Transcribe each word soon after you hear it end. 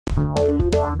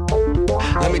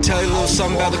Let me tell you a little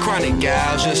something about the chronic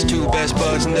gals. Just two best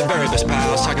buds and the very best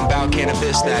pals. Talking about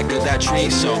cannabis, that good, that tree.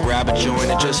 So grab a joint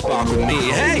and just spark with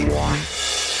me. Hey!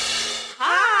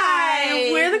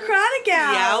 Hi! We're the Chronic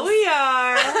Gals. Yeah, we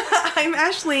are. I'm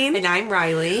Ashleen. And I'm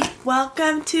Riley.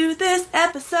 Welcome to this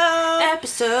episode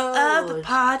of the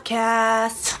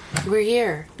podcast. We're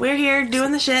here. We're here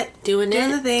doing the shit. Doing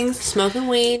the things. Smoking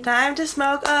weed. Time to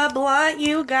smoke a blunt,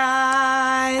 you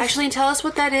guys. Ashleen, tell us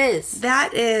what that is.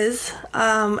 That is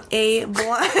a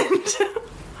blunt.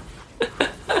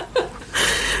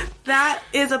 That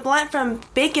is a blunt from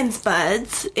Bacon's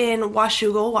Buds in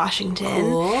Washougal, Washington.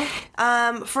 Cool.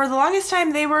 For the longest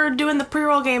time, they were doing the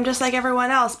pre-roll game just like everyone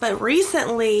else, but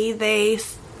recently they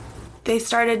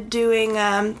started doing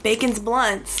Bacon's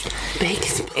Blunts.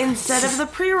 Instead of the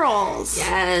pre-rolls.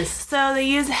 Yes. So they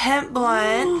use hemp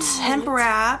blunt, hemp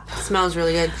wrap. Smells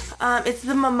really good. It's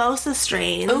the mimosa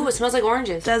strain. Oh, it smells like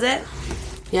oranges. Does it?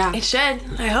 Yeah. It should.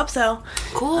 I hope so.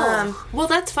 Cool. Well,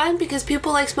 that's fun because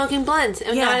people like smoking blunts,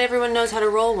 and not everyone knows how to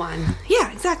roll one.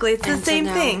 Yeah, exactly. It's the same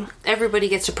thing. Everybody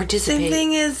gets to participate. Same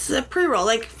thing as a pre-roll.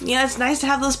 Like, it's nice to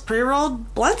have those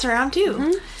pre-rolled blunts around too.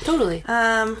 Mm-hmm. Totally.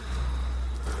 I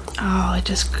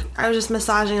was just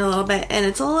massaging a little bit, and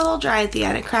it's a little dry at the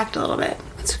end. It cracked a little bit.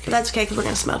 That's okay. But that's okay because we're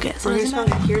gonna smoke it. So We're gonna smoke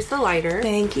it. Here's the lighter.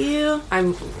 Thank you.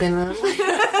 I'm gonna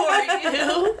light it for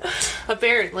you,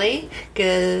 apparently,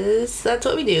 because that's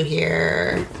what we do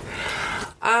here.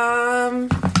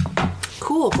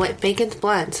 Cool. Bacon's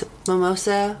Blunts,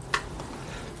 mimosa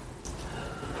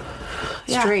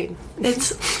strain.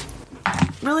 It's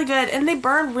really good, and they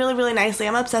burn really, really nicely.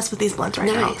 I'm obsessed with these blunts right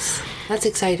now. Nice. That's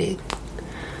exciting.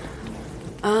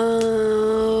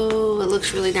 Oh, it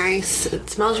looks really nice. It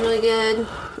smells really good.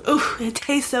 Ooh, it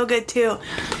tastes so good too.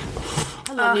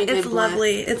 I love me a good It's blunt.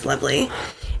 lovely. It's lovely.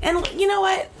 And you know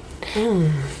what?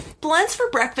 Blunts for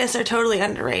breakfast are totally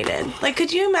underrated. Like,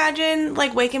 could you imagine,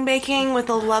 like, wake and baking with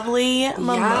a lovely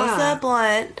mimosa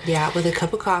blunt? Yeah, with a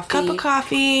cup of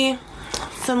coffee.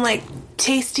 Some, like,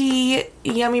 tasty,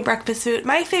 yummy breakfast food.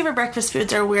 My favorite breakfast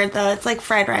foods are weird, though. It's like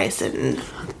fried rice and,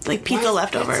 like, pizza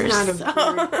leftovers. It's not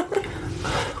a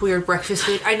weird breakfast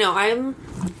food. I know, I'm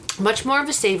much more of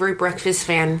a savory breakfast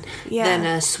fan than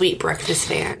a sweet breakfast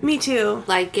fan. Me too.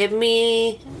 Like, give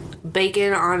me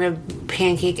bacon on a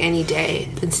pancake any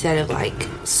day instead of, like,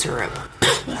 syrup.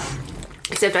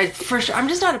 Except for sure, I'm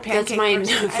just not a pancake That's my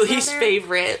person. least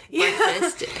favorite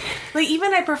breakfast. Like,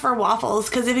 even I prefer waffles,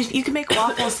 because if you can make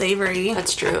waffles savory.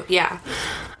 That's true, yeah.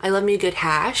 I love me a good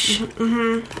hash.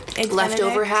 Mm-hmm. Eggs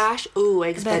Leftover Benedict. hash. Ooh,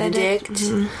 Eggs Benedict.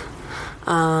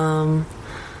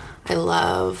 I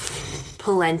love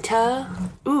polenta.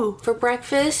 Ooh. For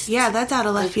breakfast. Yeah, that's out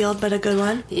of left field, but a good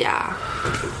one. Yeah.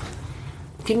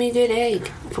 Give me a good egg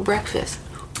for breakfast.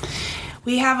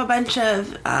 We have a bunch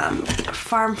of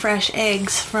farm fresh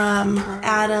eggs from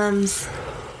Adam's,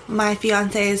 my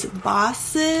fiance's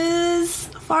boss's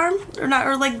farm,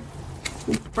 or like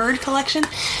bird collection.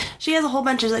 She has a whole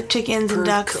bunch of like chickens and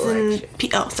ducks and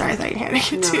oh, sorry, I thought you were handing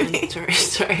it to me.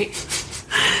 Sorry.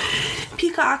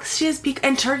 Peacocks. She has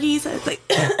and turkeys. It's like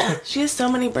she has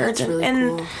so many birds really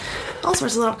and cool. all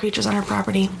sorts of little creatures on her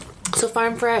property. So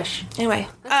farm fresh. Anyway,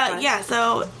 fun. yeah.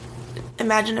 So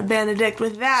imagine a Benedict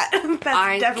with that.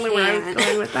 That's definitely where I was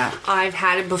going with that. I've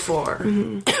had it before.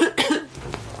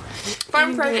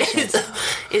 Farm fresh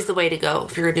is the way to go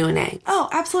if you're doing eggs. Oh,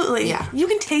 absolutely. Yeah. You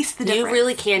can taste the difference. You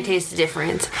really can taste the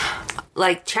difference.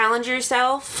 Like, challenge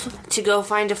yourself to go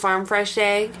find a farm fresh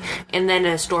egg and then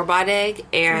a store-bought egg,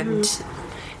 and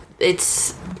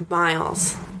it's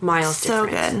miles so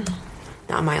different. Good.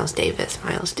 Not Miles Davis,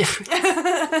 miles different.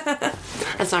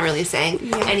 That's not really a saying.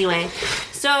 Yeah. Anyway,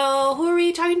 so who are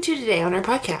we talking to today on our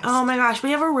podcast? Oh my gosh,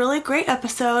 we have a really great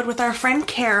episode with our friend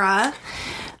Kara.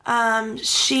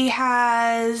 She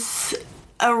has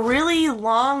a really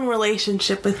long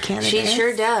relationship with cannabis. She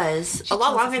sure does. A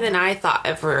lot longer than I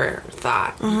ever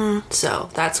thought. So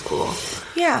that's cool.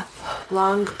 Yeah.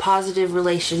 Long, positive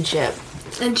relationship.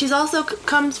 And she's also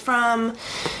comes from,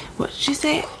 what did she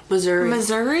say?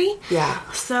 Missouri? Yeah.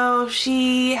 So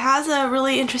she has a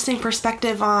really interesting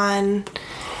perspective on,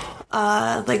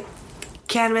 like,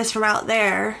 cannabis from out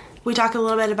there. We talk a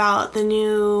little bit about the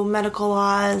new medical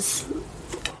laws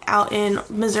out in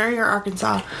Missouri or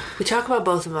Arkansas. We talk about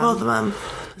both of them. Both of them.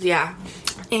 Yeah.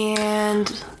 And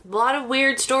a lot of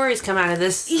weird stories come out of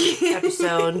this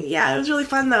episode. Yeah, it was really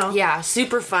fun though. Yeah,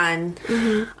 super fun.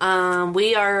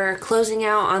 We are closing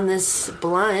out on this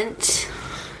blunt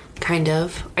kind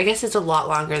of. I guess it's a lot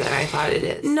longer than I thought it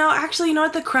is. No, actually, you know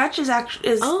what? The crutch is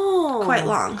quite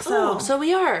long. So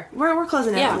we are. We're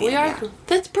closing in. Yeah, on the we end, are.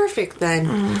 That's perfect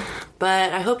then.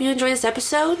 But I hope you enjoy this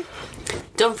episode.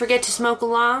 Don't forget to smoke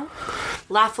along,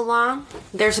 laugh along.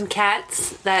 There's some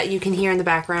cats that you can hear in the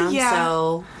background,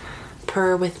 so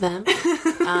purr with them.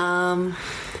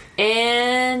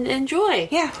 And enjoy.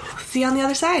 Yeah. See you on the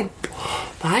other side.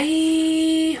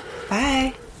 Bye.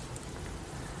 Bye.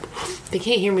 They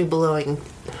can't hear me blowing.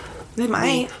 They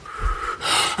might.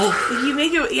 You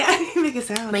make it. Yeah, you make a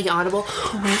sound. Make it audible.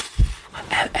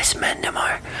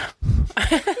 SMNMR.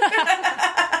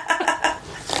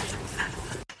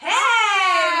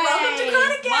 Hey, welcome to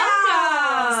Chronic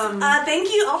Gals. Welcome.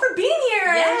 Thank you all for being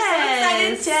here. Yes.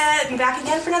 I'm so excited to be back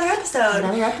again for another episode.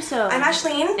 I'm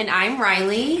Ashleen. And I'm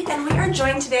Riley. And we are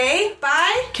joined today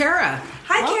by Kara.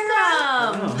 Hi,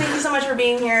 Welcome. Kara. Thank you so much for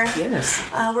being here. Yes.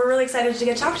 We're really excited to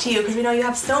get to talk to you because we know you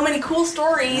have so many cool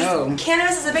stories. Oh.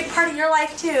 Cannabis is a big part of your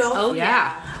life too. Oh,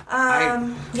 yeah.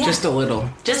 Just a little.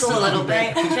 Just a little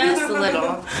bit. Right? Just a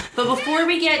little. But before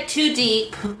we get too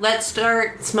deep, let's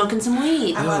start smoking some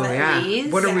weed. I love it. Yeah.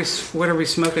 Please. What are we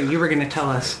smoking? You were going to tell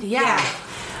us. Yeah.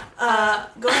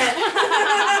 Go ahead.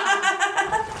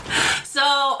 So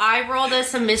I rolled us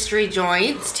some mystery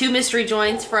joints, 2 mystery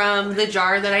joints from the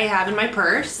jar that I have in my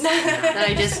purse that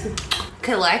I just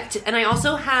collect. And I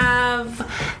also have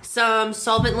some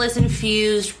solventless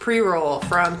infused pre-roll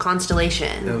from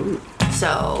Constellation. Oh.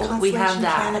 So we have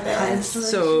that. Cannabis.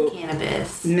 So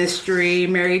Cannabis. Mystery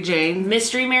Mary Jane.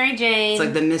 Mystery Mary Jane. It's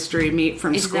like the mystery meat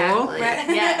from school.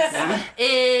 Exactly.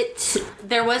 Yes.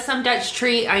 There was some Dutch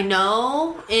treat I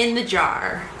know in the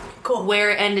jar. Cool.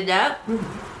 Where it ended up,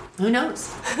 who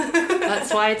knows?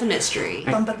 That's why it's a mystery.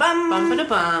 Bum ba bum.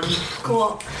 Bum-ba-da-bum.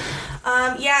 Cool.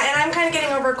 Yeah, and I'm kind of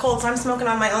getting over a cold, so I'm smoking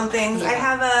on my own things. I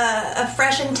have a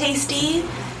fresh and tasty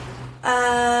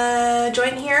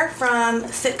joint here from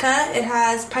Sitka. It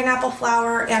has pineapple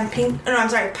flower and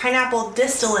pineapple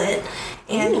distillate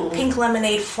and Ooh. pink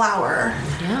lemonade flower.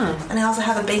 Yeah. And I also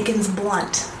have a Bacon's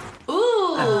Blunt.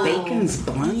 Ooh. A bacon's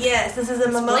blunt. Yes, this is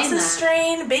a mimosa that.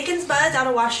 strain. Bacon's Buds out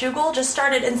of Washougal just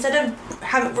started instead of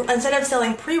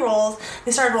selling pre-rolls,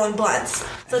 they started rolling blunts.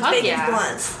 So it's Fuck Bacon's yeah.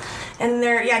 Blunts, and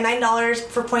they're $9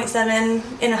 for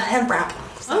 0.7 in a hemp wrap.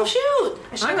 So Oh, shoot.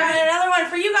 I should have gotten another one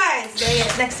for you guys. Dang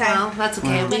it, next time. Well, that's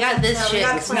okay. We got this So we shit.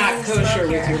 got It's not kosher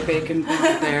with your bacon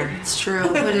blunt there. It's true.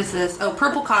 What is this? Oh,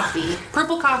 Purple Coffee.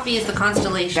 Purple Coffee is the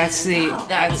Constellation. That's the.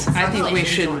 That's. I think we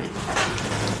should.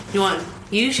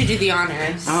 You should do the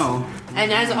honors. Oh.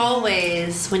 And as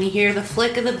always, when you hear the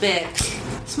flick of the Bic,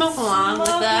 smoke along with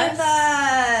Smoke us. with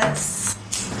us.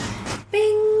 Bing!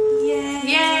 Yay!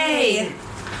 Yay!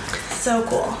 So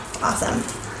cool. Awesome.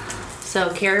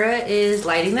 So Kara is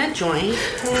lighting that joint.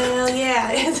 Hell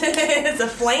yeah! It's a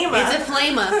flame. It's a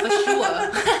flamer for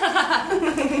sure.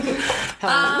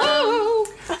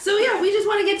 So yeah, we just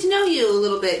want to get to know you a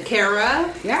little bit,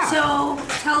 Kara. Yeah. So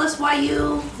tell us why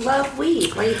you love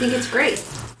weed. Why you think it's great.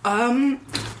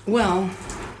 Well,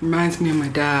 reminds me of my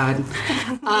dad.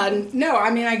 No, I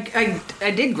mean,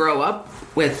 I did grow up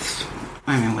with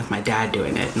my dad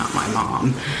doing it, not my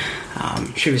mom.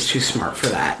 She was too smart for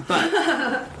that. But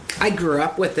I grew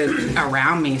up with it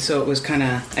around me, so it was kind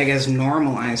of, I guess,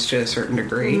 normalized to a certain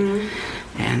degree.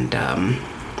 Mm-hmm. And,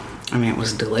 I mean, it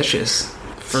was delicious.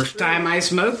 First time I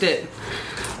smoked it,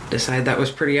 decided that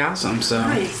was pretty awesome. So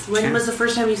Nice. When was the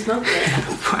first time you smoked it?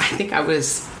 I think I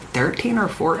was 13 or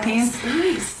 14.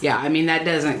 Nice. Yeah, I mean, that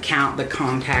doesn't count the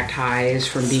contact highs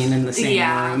from being in the same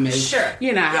room. As, sure.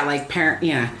 You know how, like,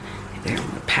 they're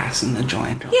passing the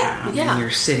joint around. Yeah. And you're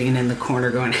sitting in the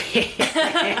corner going,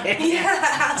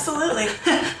 Yeah, absolutely.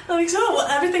 Like, so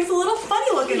everything's a little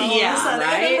funny looking all of a sudden.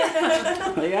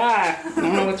 right? Yeah. I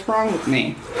don't know what's wrong with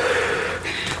me.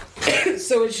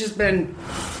 So it's just been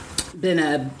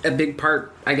a big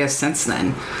part, I guess, since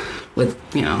then, with,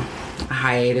 a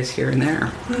hiatus here and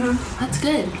there. That's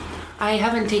good. I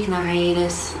haven't taken a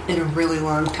hiatus in a really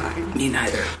long time. Me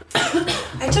neither.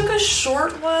 I took a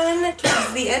short one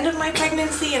towards the end of my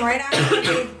pregnancy and right after I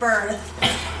gave birth.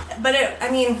 But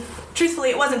truthfully,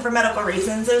 it wasn't for medical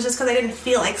reasons. It was just because I didn't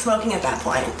feel like smoking at that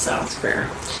point. So That's fair.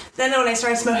 then when I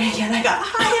started smoking again, I got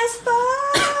high as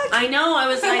fuck. I know. I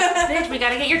was like, bitch, we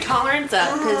gotta get your tolerance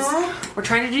up because we're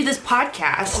trying to do this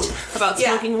podcast about Yeah.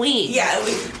 smoking weed. Yeah,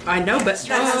 I know, but has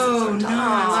oh its no, own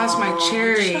I lost my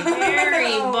cherry.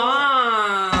 Very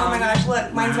bomb. oh my gosh,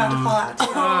 look, mine's about to fall out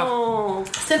too. Oh,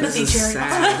 Sympathy This is cherry.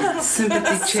 sad.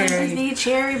 Sympathy cherry. sympathy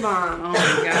cherry bomb. Oh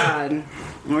my god,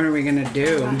 what are we gonna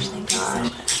do?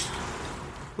 Gosh.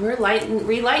 We're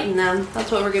relighting them.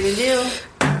 That's what we're gonna do.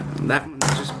 That one's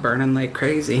just burning like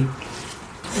crazy.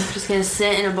 I'm just gonna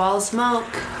sit in a ball of smoke.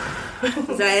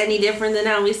 Is that any different than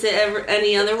how we sit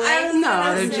any other way?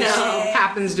 No, there just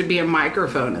happens to be a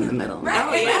microphone in the middle. Right.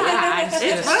 Oh, yeah.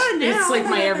 It's fun now. It's like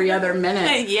my every other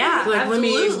minute. Yeah, Like, let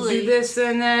me absolutely. do this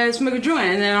and then smoke a joint,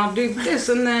 and then I'll do this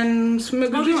and then smoke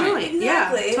a joint.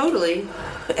 Exactly. Yeah, totally.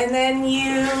 And then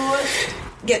you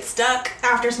get stuck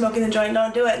after smoking the joint,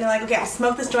 don't do it. And they're like, okay, I'll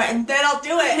smoke this joint and then I'll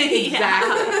do it.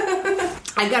 Exactly.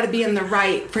 I got to be in the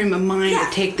right frame of mind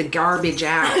to take the garbage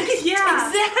out. Yeah.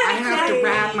 Exactly. I have to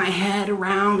wrap my head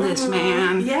around this,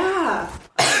 man. Yeah.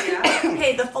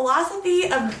 Okay, the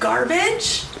philosophy of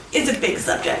garbage is a big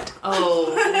subject.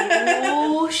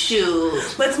 Oh,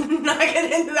 shoot. Let's not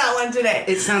get into that one today.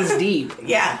 It sounds deep.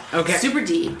 Yeah. Okay. Super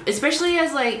deep. Especially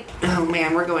as like, oh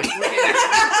man, we're going.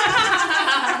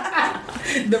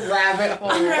 The rabbit hole.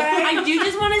 I do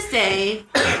just want to say,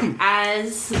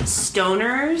 as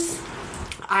stoners,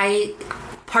 I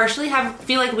partially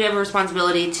feel like we have a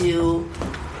responsibility to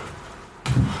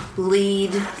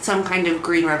lead some kind of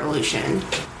green revolution.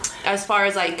 As far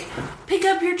as like, pick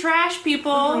up your trash,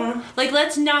 people. Like,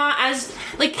 let's not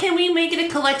can we make it a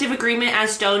collective agreement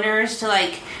as stoners to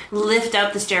like lift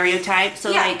up the stereotype? So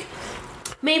Yeah. like,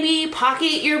 maybe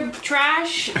pocket your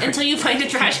trash until you find a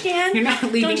trash can. You're not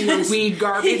leaving Don't your just- weed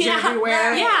garbage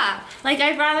everywhere. Yeah, like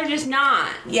I'd rather just not.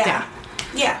 Yeah.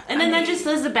 Yeah. And then that just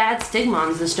does the bad stigma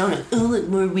on the stoner. Oh, look,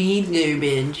 more weed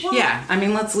garbage. Yeah, I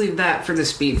mean, let's leave that for the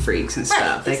speed freaks and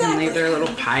stuff. They can leave their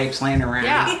little pipes laying around.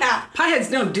 Yeah. Yeah.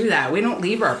 Pieheads don't do that. We don't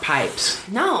leave our pipes.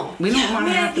 No. We don't want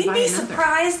to have Man, to you'd buy be another.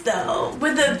 surprised though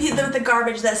with the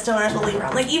garbage that stoners will leave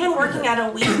around. Like even working at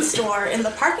a weed store in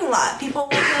the parking lot, people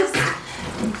will just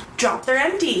drop their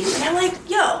empties, and I'm like,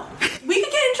 yo, we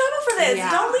could get in trouble for this.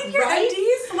 Yeah. Don't leave your Right?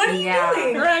 empties. What are you Yeah.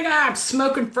 doing? Right now, I'm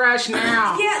smoking fresh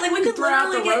now. Yeah, like we could Throw out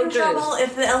literally the get in roaches. trouble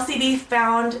if the LCD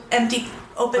found empty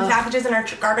open packages in our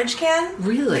garbage can.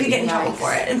 Really? We could get in trouble Yikes.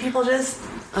 for it, and people just.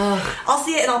 I'll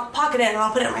see it and I'll pocket it and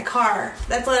I'll put it in my car.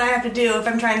 That's what I have to do if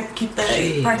I'm trying to keep the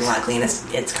Jeez. parking lot clean.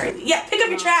 It's crazy. Yeah, pick up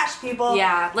your trash, people.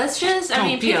 Yeah, let's just, Don't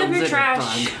pick be a up your litter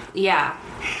trash. bug. Yeah,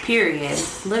 period.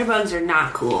 Litter bugs are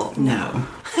not cool. No.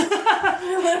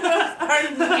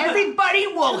 Everybody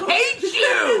will hate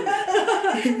you.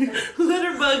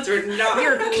 Litter bugs are not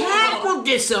Your cat will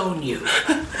disown you.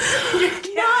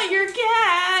 not your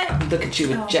cat. Look at you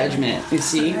with judgment. You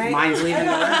see, Right. mine's leaving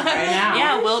the room right now.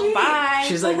 Yeah, well, bye.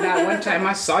 She's like, that one time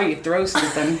I saw you throw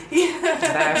something,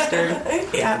 bastard.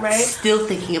 Yeah, right. Still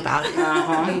thinking about it.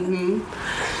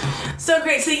 So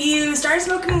great. So you started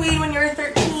smoking weed when you were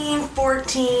 13,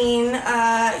 14.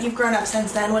 You've grown up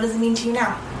since then. What does it mean to you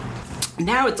now?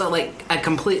 Now it's like a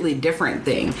completely different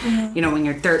thing. You know, when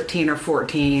you're 13 or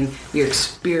 14, you're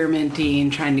experimenting,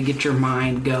 trying to get your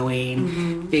mind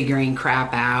going, figuring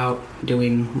crap out,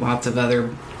 doing lots of other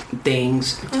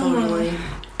things. Totally.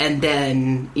 And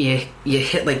then you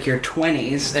hit like your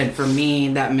 20s, and for me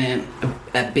that meant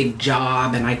a big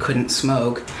job, and I couldn't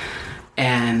smoke,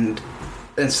 and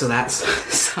so that's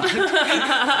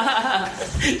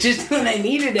just when I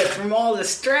needed it from all the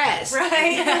stress.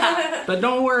 Right. But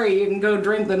don't worry, you can go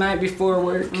drink the night before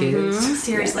work, kids.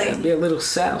 Seriously. It'll be a little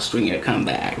soused when you come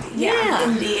back. Yeah,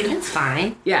 indeed. It's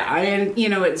fine. Yeah, I mean, you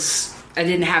know, I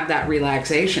didn't have that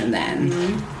relaxation then,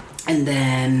 and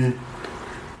then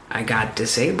I got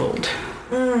disabled.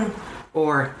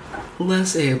 Or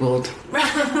less abled.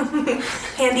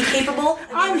 Handy capable.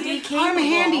 I'm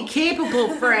handy capable,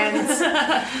 friends.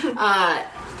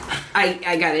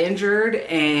 I got injured,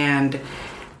 and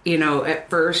you know, at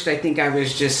first I think I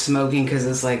was just smoking because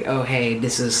it's like, oh hey,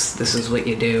 this is what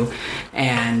you do,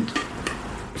 and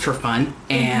for fun,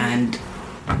 and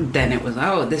then it was,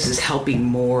 oh, this is helping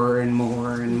more and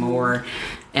more and more,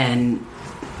 and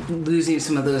losing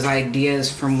some of those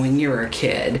ideas from when you were a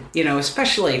kid, you know,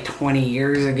 especially 20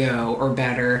 years ago or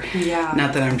better. Yeah.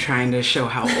 Not that I'm trying to show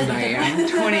how old I am.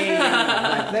 20,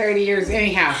 like 30 years,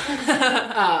 anyhow.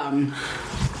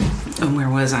 And where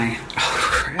was I? Oh,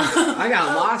 crap. I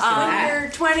got lost in that. You're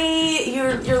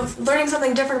 20. You're learning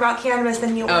something different about cannabis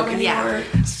than you were Okay, when yeah. you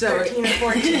were So 13 or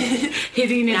 14.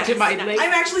 hitting into my late.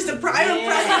 I'm actually surprised. I'm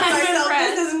impressed with myself.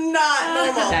 impressed. This is not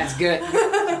normal. That's good.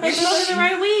 You're smoking the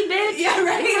right weed, bitch. Yeah,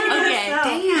 right. Okay, So,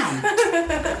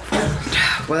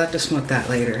 Damn. We'll have to smoke that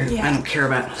later. Yeah. I don't care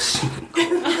about.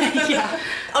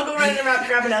 I'll go running around and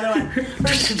grab another one.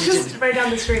 Just right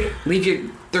down the street.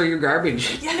 Throw your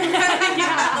garbage.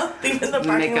 Yeah. Leave in the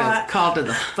parking Make a lot. call to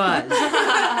the fuzz.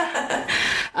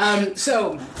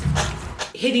 So,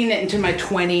 hitting it into my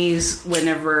 20s,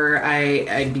 whenever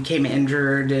I became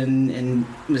injured and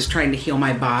was trying to heal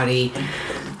my body,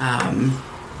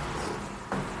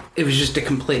 it was just a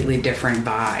completely different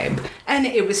vibe. And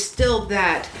it was still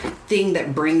that thing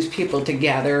that brings people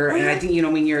together. And I think,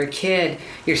 when you're a kid,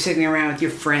 you're sitting around with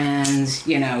your friends,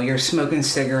 you're smoking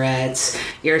cigarettes,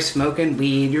 you're smoking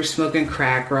weed, you're smoking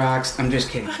crack rocks. I'm just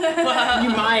kidding. You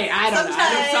might. I don't know.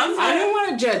 I don't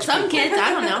want to judge Some people. kids, I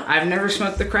don't know. I've never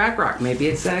smoked the crack rock. Maybe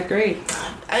it's that great.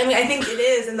 I mean, I think it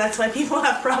is, and that's why people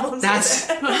have problems That's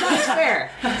with it. that's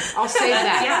fair. I'll save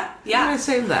that. Yeah. I'm going to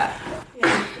save that.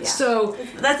 Yeah. So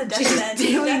That's a deathbed.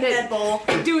 Deathbed bowl.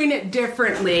 doing it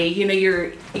differently,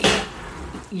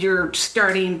 you're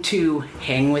starting to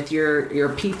hang with your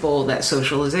people, that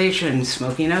socialization,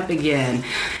 smoking up again.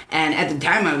 And at the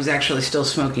time I was actually still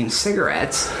smoking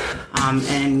cigarettes,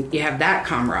 and you have that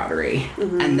camaraderie.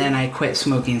 And then I quit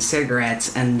smoking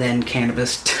cigarettes, and then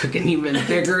cannabis took an even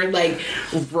bigger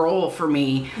role for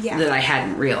me that I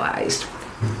hadn't realized,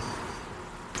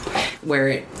 where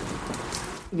it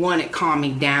calmed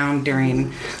me down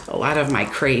during a lot of my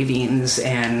cravings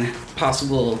and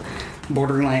possible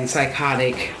borderline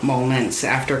psychotic moments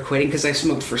after quitting, because I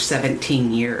smoked for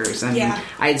 17 years. I mean,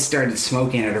 I had started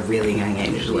smoking at a really young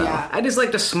age as well. Yeah. I just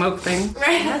like to smoke things.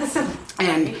 Right.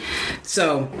 And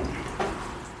so...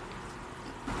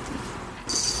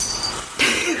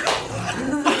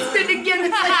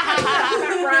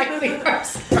 I'm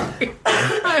sorry.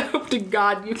 I hope to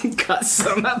God you can cut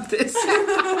some of this.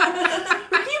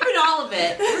 We're keeping all of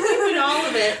it.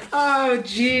 Oh,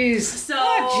 jeez.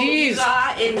 So you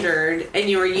got injured and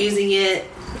you were using it.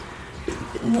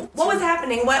 What was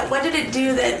happening? What did it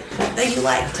do that you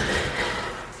liked?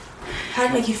 How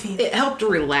did it make you feel? It helped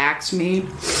relax me.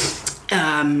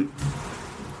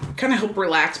 Kind of helped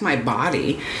relax my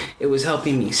body. It was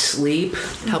helping me sleep,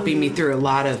 helping me through a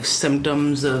lot of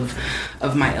symptoms of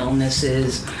my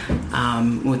illnesses,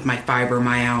 with my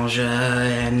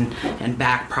fibromyalgia and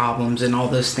back problems and all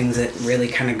those things that really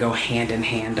kind of go hand in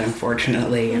hand,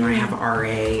 unfortunately. And I have RA,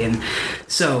 and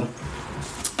so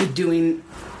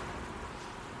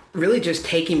really just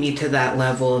taking me to that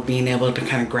level of being able to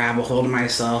kind of grab a hold of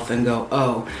myself and go,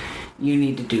 oh, you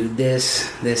need to do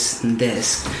this, this, and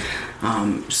this.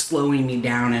 Slowing me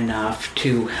down enough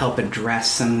to help address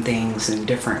some things in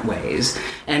different ways.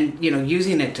 And,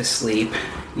 using it to sleep,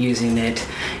 using it,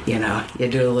 you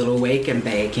do a little wake and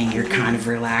bake and you're kind of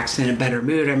relaxed in a better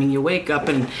mood. I mean, you wake up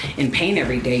in pain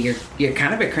every day. You're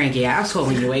kind of a cranky asshole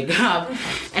when you wake up.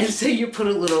 And so you put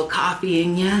a little coffee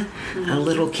in you, a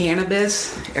little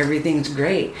cannabis, everything's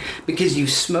great. Because you've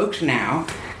smoked now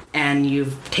and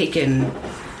you've taken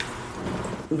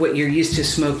what you're used to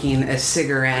smoking, a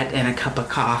cigarette and a cup of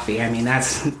coffee. I mean,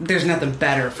 there's nothing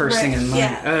better first thing in the morning.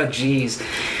 Yeah. Oh, geez.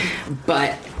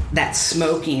 But that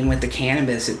smoking with the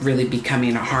cannabis, it really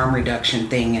becoming a harm reduction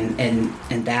thing, and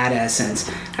in that essence,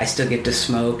 I still get to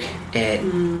smoke it.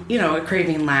 A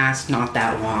craving lasts not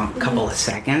that long, a couple of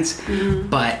seconds,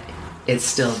 but it's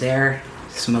still there.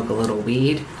 Smoke a little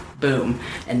weed, boom.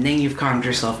 And then you've calmed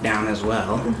yourself down as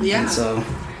well. Yeah. And so,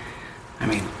 I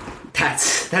mean,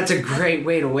 that's a great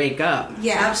way to wake up.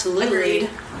 Yeah, Absolutely. Agreed.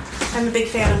 I'm a big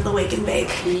fan of the wake and bake.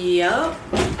 Yep.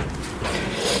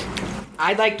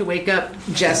 I'd like to wake up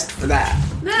just for that.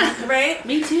 Right?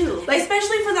 Me too.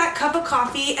 Especially for that cup of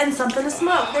coffee and something to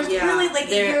smoke. There's really,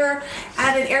 if you're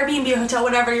at an Airbnb hotel,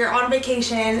 whatever, you're on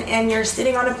vacation and you're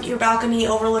sitting on your balcony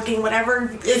overlooking whatever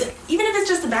is, even if it's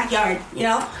just the backyard,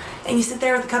 and you sit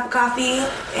there with a cup of coffee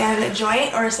and a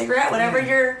joint or a cigarette, whatever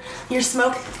your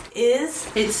smoke is.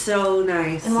 It's so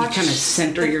nice. And watch kind of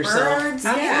center the yourself. birds.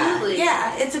 Absolutely.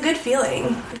 Yeah, it's a good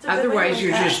feeling. It's a good way to Otherwise, wake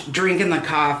you're up. just drinking the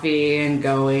coffee and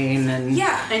going and...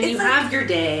 Yeah. And it's you like have your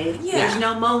day. Yeah. There's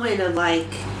no moment of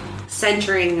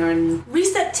centering on.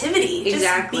 receptivity.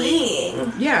 Exactly. Just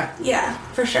being. Yeah. Yeah,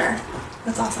 for sure.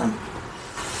 That's awesome.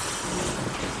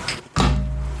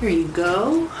 Here you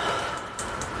go.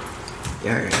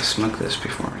 Yeah, I gotta smoke this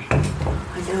before me.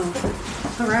 I know.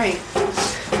 All right.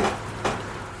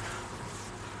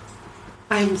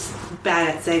 I'm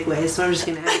bad at segues, so I'm just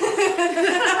gonna ask.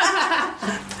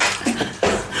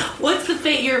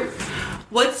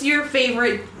 What's your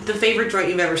favorite joint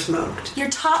you've ever smoked? Your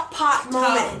top pot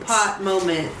moment. Top pot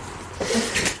moment.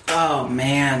 Oh,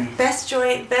 man. Best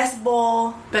joint, best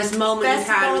bowl. Best moment Best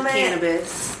you've had moment. with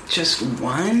cannabis. Just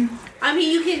one? I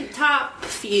mean, you can top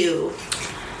few.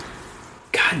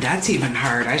 God, that's even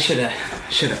hard. I should have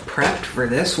prepped for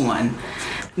this one.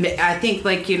 I think,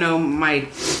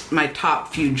 my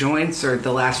top few joints are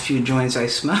the last few joints I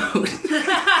smoked.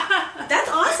 That's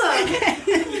awesome.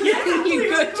 You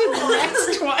go to the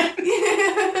next one.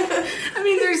 I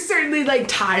mean, there's certainly literally like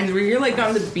times where you're like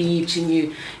on the beach and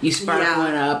you spark Yeah.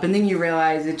 one up, and then you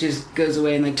realize it just goes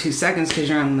away in like 2 seconds because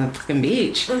you're on the fucking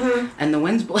beach and the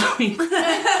wind's blowing,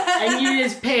 and you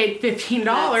just paid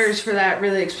 $15 for that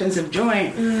really expensive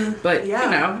joint. But Yeah.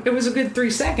 you know, it was a good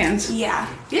 3 seconds. Yeah.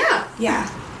 Yeah. Yeah.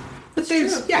 But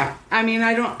there's I mean,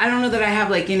 I don't know that I have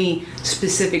like any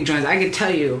specific joints. I could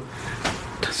tell you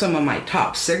some of my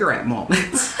top cigarette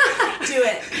moments. Do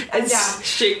it. I'm down.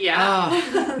 Shit, yeah.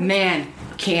 Oh man,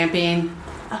 camping.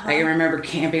 I can remember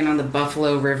camping on the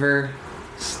Buffalo River.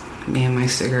 Me and my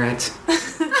cigarettes.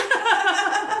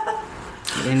 I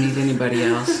didn't need anybody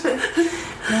else.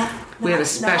 We had a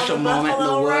special the moment in the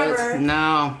Buffalo woods. River.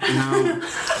 No.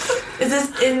 Is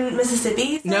this in Mississippi?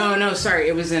 you said? No, sorry.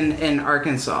 It was in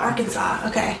Arkansas. Arkansas.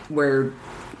 Okay. Where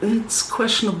it's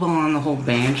questionable on the whole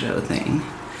banjo thing.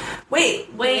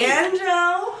 Wait.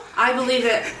 Banjo. I believe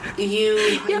it.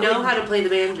 You know how to play the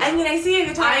banjo. I mean, I see a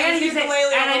guitar. I see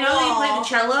ukulele and on I the know that you play wall. the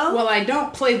cello. Well, I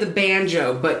don't play the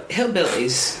banjo, but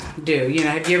hillbillies do. You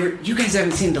know, you guys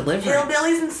haven't seen Deliverance?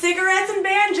 Hillbillies and cigarettes and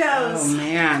banjos. Oh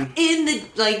man. In the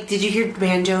did you hear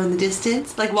banjo in the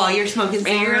distance? Like while you're smoking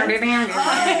cigarettes?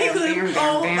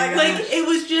 Oh my God. Like it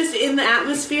was just in the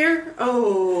atmosphere.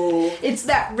 Oh, It's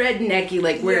that rednecky,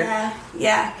 like where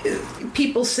Yeah.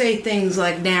 people say things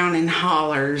like down in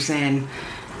hollers, and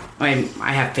I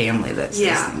have family that says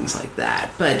Yeah. things like that.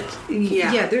 But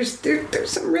Yeah. there's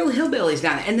some real hillbillies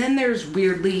down there, and then there's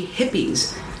weirdly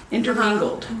hippies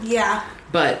intermingled. Yeah.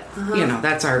 But you know,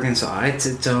 that's Arkansas. It's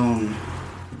its own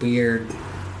weird.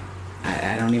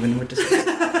 I don't even know what to say.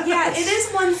 Yeah, it is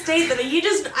one state that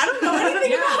I don't know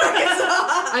anything about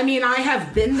Arkansas. I mean, I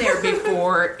have been there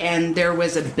before, and there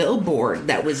was a billboard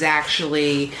that was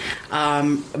actually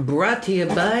brought to you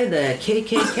by the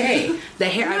KKK.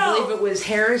 I believe it was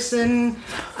Harrison,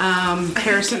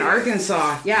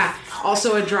 Arkansas. Yeah,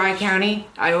 also a dry county.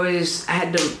 I always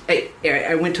had to.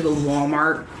 I went to the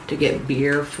Walmart to get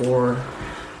beer for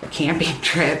a camping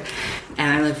trip. And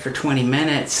I lived for 20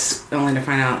 minutes, only to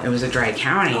find out it was a dry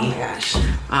county. Oh my gosh.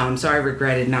 So I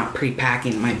regretted not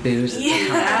pre-packing my booze.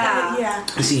 Yeah. Yeah.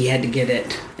 So you had to get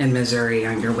it in Missouri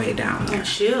on your way down there.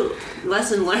 shoot!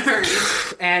 Lesson learned.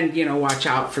 And, you know, watch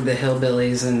out for the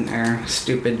hillbillies and their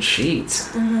stupid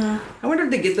sheets. I wonder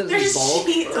if they get those in There's bulk.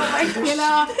 sheets. Oh my gosh. You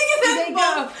know, They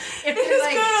go. If They they're just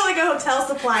like, go to like a hotel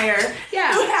supplier.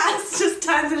 Yeah. Who has just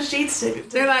tons of sheets to.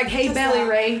 they're like, hey, Just Belly that.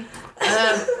 Ray.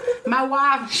 My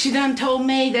wife, she done told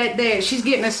me that she's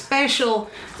getting a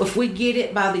special if we get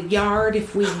it by the yard.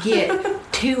 If we get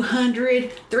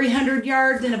 200, 300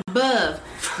 yards and above,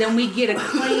 then we get a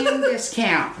clan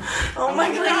discount. Oh my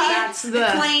God, god. that's the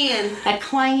Plan. a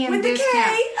clan With the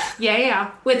discount. K? Yeah,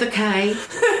 with a K.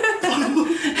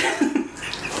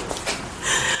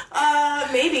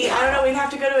 Maybe. I don't know. We'd have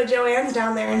to go to a Joann's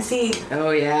down there and see.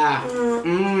 Oh yeah.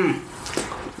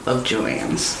 Love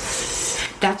Joann's.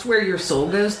 That's where your soul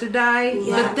goes to die.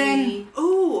 Yeah. But then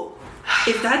Ooh,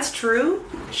 if that's true,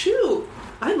 shoot!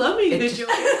 I love me a good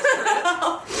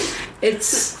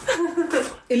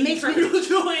it makes me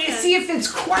see if it's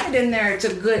quiet in there. It's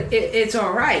it's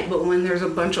all right. But when there's a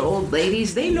bunch of old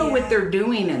ladies, they know what they're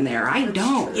doing in there. I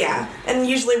don't. Yeah. And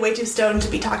usually way too stoned to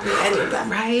be talking to any of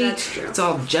them. Right? That's true. It's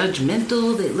all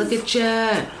judgmental. They look at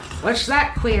you. What's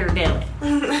that queer doing?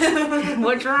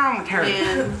 What's wrong with her?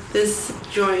 And this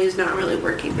joint is not really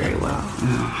working very well.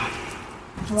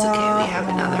 It's okay. We have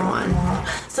another one.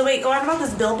 So wait, go on about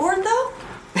this billboard though?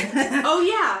 Oh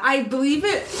yeah. I believe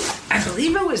it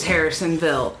was Harrison,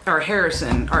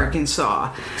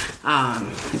 Arkansas. I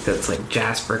think that's like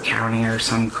Jasper County or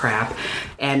some crap.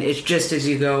 And it's just as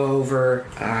you go over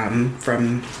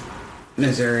from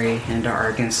Missouri into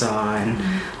Arkansas, and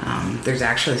there's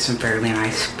actually some fairly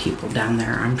nice people down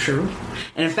there, I'm sure.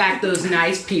 And in fact, those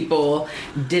nice people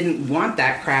didn't want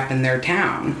that crap in their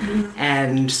town.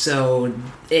 And so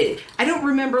I don't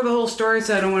remember the whole story,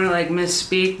 so I don't want to like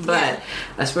misspeak, but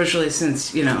especially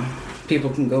since, you know, people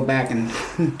can go back and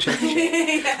check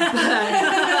it.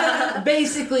 But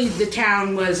basically, the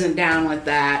town wasn't down with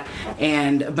that,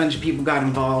 and a bunch of people got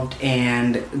involved,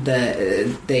 and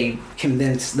they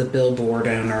convinced the billboard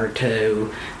owner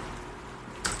to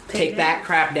take that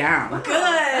crap down. Good.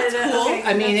 That's cool. Okay.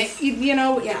 I mean,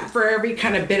 Yeah. for every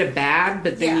kind of bit of bad,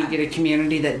 but then you get a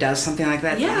community that does something like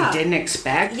that that Yeah. you didn't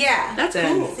expect. Yeah. That's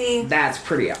then cool. See? That's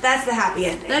pretty awesome. That's the happy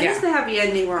ending. That is Yeah. the happy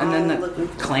ending we're And all then the looking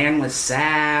for. clan was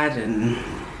sad, and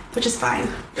Which is fine.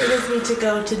 They just need to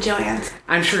go to Joann's.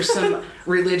 I'm sure some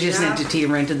religious Yeah. entity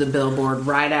rented the billboard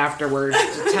right afterwards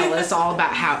to tell us all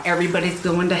about how everybody's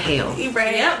going to hell.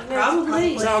 Right? Yep,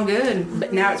 probably. It's all good,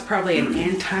 but now it's probably an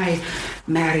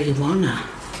anti-marijuana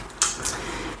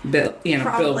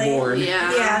Probably. billboard.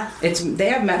 Yeah. They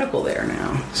have medical there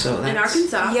now, so that's, In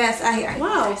Arkansas. Yes, I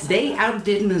Wow. They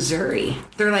outdid Missouri.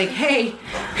 They're like, hey,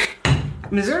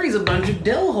 Missouri's a bunch of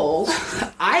dill holes.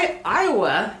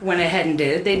 Iowa went ahead and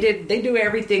did it. They do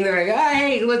everything. They're like, oh,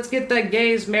 hey, let's get the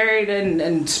gays married,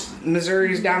 and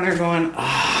Missouri's down there going,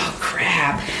 oh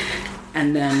crap,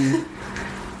 and then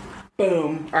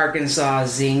boom, Arkansas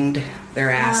zinged their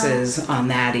asses on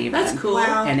that even. That's cool.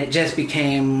 Wow. And it just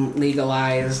became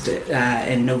legalized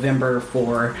in November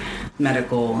for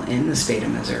medical in the state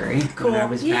of Missouri when I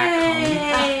was back home.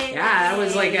 Yay. Yeah, that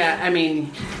was like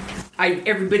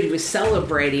everybody was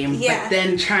celebrating, Yeah. but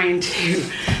then trying to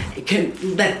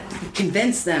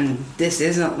convince them this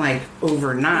isn't like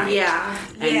overnight. Yeah.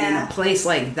 And in Yeah. a place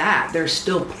like that, there's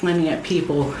still plenty of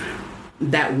people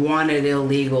that want it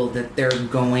illegal that they're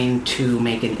going to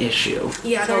make an issue.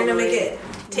 Yeah, they're gonna make it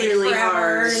take Really forever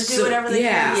hard. and do whatever they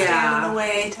can to stand in the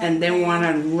way. type And they thing. want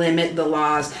to limit the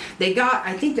laws.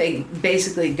 I think they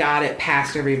basically got it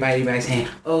past everybody by saying,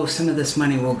 oh, some of this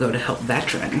money will go to help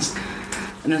veterans.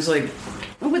 And it's like,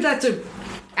 oh, but that's a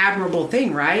admirable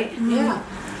thing, right? Yeah.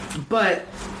 But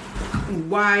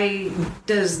why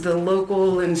does the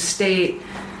local and state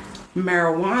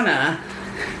marijuana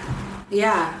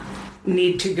Yeah.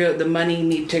 the money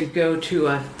need to go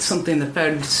to something the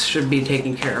feds should be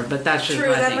taking care of? But that's just True,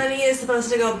 my that thing. money is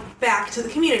supposed to go back to the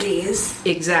communities.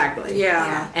 Exactly.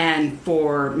 Yeah. And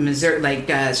for Missouri, like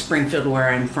Springfield, where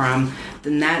I'm from,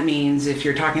 then that means if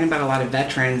you're talking about a lot of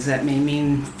veterans, that may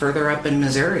mean further up in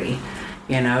Missouri.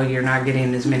 You know, you're not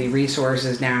getting as many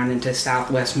resources down into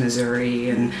Southwest Missouri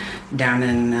and down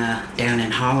in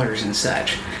Hollers and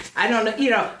such. I don't know. You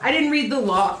know, I didn't read the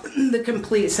law, the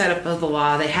complete setup of the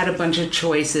law. They had a bunch of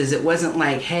choices. It wasn't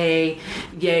like, hey,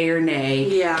 yay or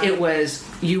nay. Yeah. It was,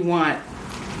 you want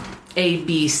A,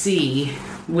 B, C.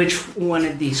 Which one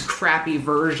of these crappy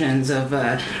versions of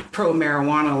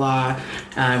pro-marijuana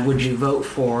law would you vote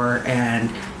for? And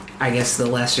I guess the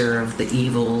lesser of the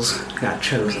evils got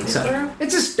chosen. So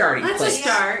it's a starting That's a place.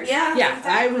 start. Yeah, Yeah,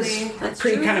 I exactly. was That's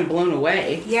pretty true. kind of blown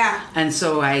away. Yeah, And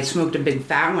so I smoked a big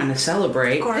fat one to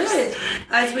celebrate. of course. Good.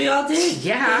 As we all did.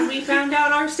 Yeah. When we found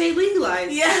out our state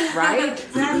legalized. Yeah, Right?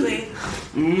 exactly.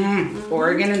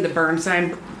 Oregon and the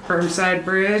Burnside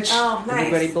Bridge. Oh, nice.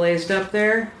 Everybody blazed up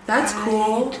there. That's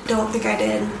cool. I don't think I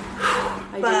did. I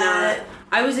did But- not.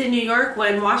 I was in New York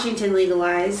when Washington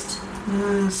legalized.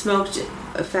 Smoked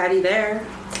a fatty there.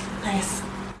 Nice.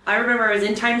 I remember I was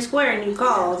in Times Square and you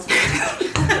called.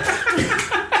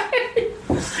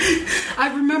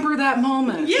 I remember that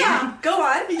moment. Yeah. Go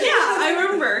on. Yeah, I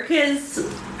remember because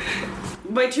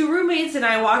my two roommates and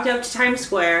I walked up to Times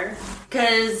Square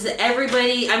because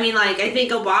everybody, I mean, like, I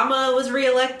think Obama was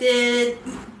reelected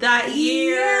that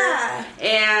year. Yeah.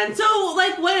 And so,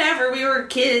 like, whatever, we were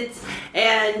kids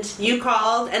and you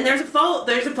called and there's a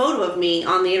photo of me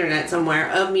on the internet somewhere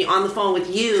of me on the phone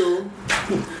with you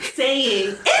saying,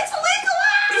 it's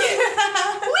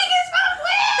legalized! We can smoke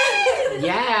weed!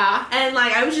 Yeah. And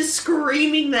like I was just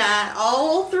screaming that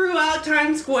all throughout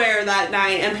Times Square that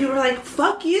night, and people were like,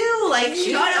 "Fuck you! Like,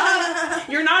 shut up!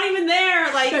 You're not even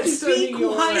there! Like, That's so be New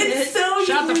York. quiet!" It's so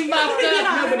Shut the New fuck York. up.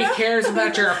 Yeah. Nobody cares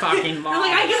about your fucking law. I'm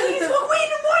like, I guess we smoke weed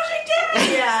in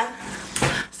Washington. Yeah,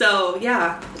 So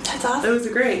yeah, that's it awesome. was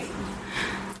great.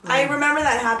 I remember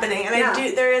that happening, and Yeah. I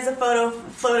do. There is a photo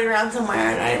floating around somewhere,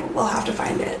 and I will have to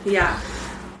find it. Yeah.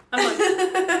 I'm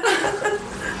like,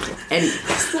 and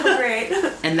So great.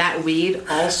 and that weed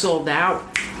all sold out.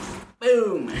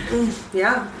 Boom.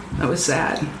 yeah. That was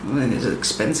sad. It was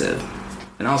expensive.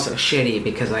 And also shitty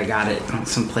because I got it on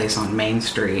someplace on Main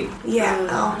Street. Yeah.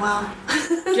 Oh wow.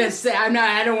 Just say,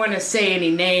 I don't want to say any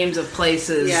names of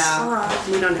places. Yeah.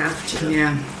 Oh, We don't have to.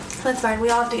 Yeah. that's fine. We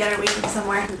all have to get our weed from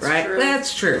somewhere. Right? true.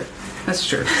 That's true. That's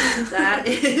true. That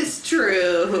is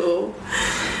true.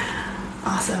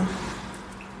 Awesome.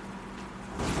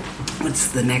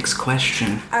 What's the next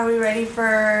question? Are we ready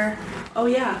for Oh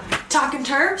yeah. Talking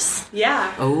Terps?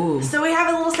 Yeah. Oh. So we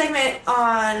have a little segment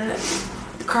on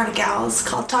Chronic Gals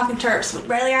called Talking Terps.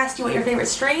 Riley asked you what your favorite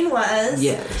strain was.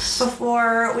 Yes.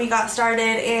 Before we got started,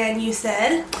 and you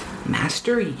said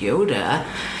Master Yoda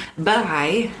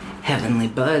by Heavenly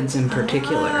Buds in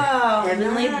particular. Oh,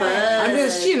 Heavenly nice. Bud. I'm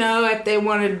just, if they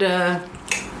wanted to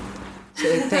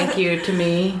say thank you to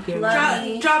me. Drop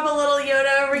a little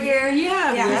Yoda over here.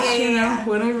 Yeah, Yeah, just, yeah, yeah.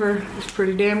 whatever. It's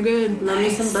pretty damn good. Love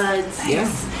me some buds. Yeah.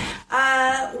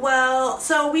 Well,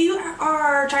 so we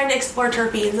are trying to explore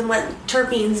terpenes and what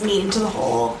terpenes mean to the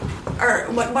whole, or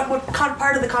what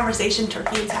part of the conversation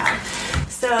terpenes have.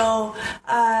 So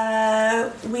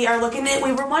we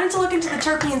were wanting to look into the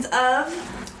terpenes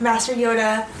of Master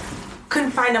Yoda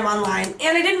couldn't find them online,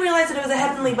 and I didn't realize that it was a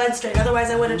Heavenly Bud strain.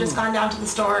 Otherwise, I would have just gone down to the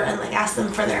store and like asked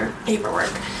them for their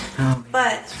paperwork. Oh.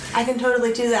 But I can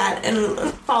totally do that and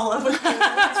follow up with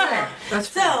That's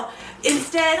So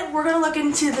instead, we're going to look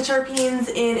into the terpenes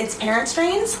in its parent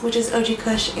strains, which is OG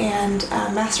Kush and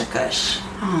Master Kush.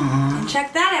 Aww. And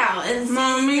check that out and see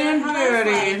Mommy and how that's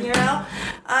Daddy. like, you know?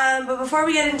 But before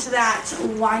we get into that,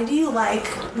 why do you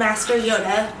like Master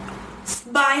Yoda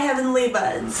by Heavenly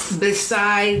Buds?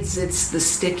 Besides, it's the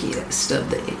stickiest of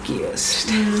the ickiest.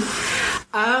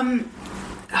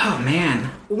 Oh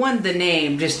man. One, the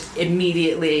name, just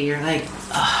immediately you're like,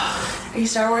 oh. Are you a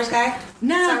Star Wars guy?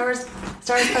 No.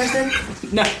 Star Wars person?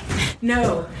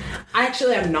 No.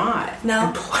 Actually, I'm not.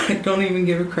 No? I don't even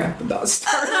give a crap about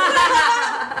Star Wars.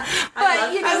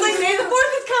 But, you know, I was like, May the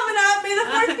 4th is coming up. May the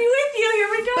 4th be with you. Here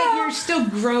we go. but you're still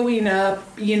growing up,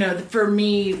 you know. For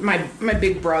me, my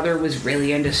big brother was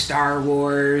really into Star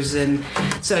Wars, and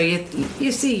so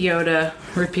you see Yoda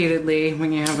repeatedly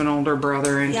when you have an older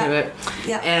brother into it.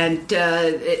 Yeah. And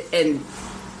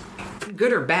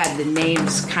good or bad, the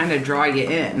names kind of draw you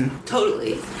in.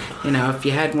 Totally. You know, if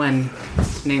you had one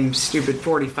named Stupid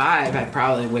 45, I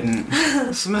probably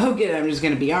wouldn't smoke it. I'm just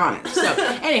going to be honest. So,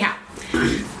 anyhow,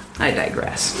 I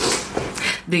digress.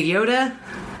 The Yoda,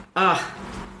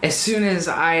 as soon as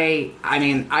I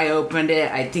opened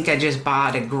it, I think I just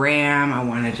bought a gram. I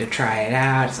wanted to try it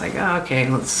out. It's like, oh, okay,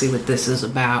 let's see what this is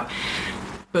about.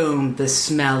 Boom, the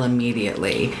smell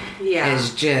immediately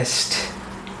is just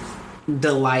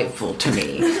delightful to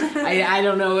me. I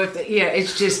don't know if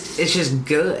it's just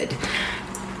good.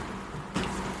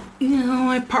 You know,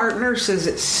 my partner says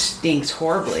it stinks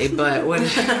horribly, but what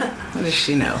does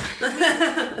she know?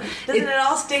 Doesn't it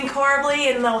all stink horribly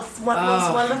in the most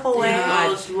wonderful way? The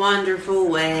most wonderful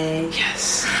way.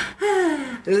 Yes.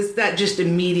 It's that just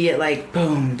immediate, like,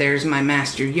 boom, there's my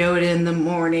Master Yoda in the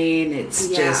morning. It's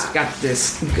just got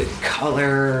this good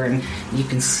color, and you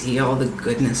can see all the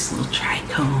goodness, little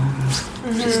trichomes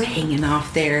just hanging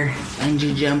off there,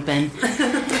 bungee jumping.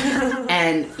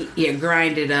 And you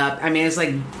grind it up. I mean, it's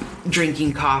like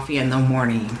drinking coffee in the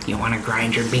morning. You want to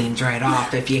grind your beans right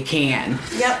off if you can.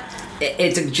 Yep.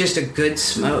 It's just a good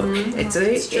smoke.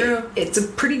 It's true. It's a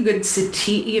pretty good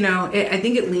sativa. You know, I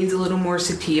think it leans a little more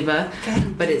sativa,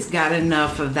 but it's got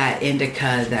enough of that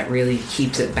indica that really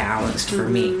keeps it balanced for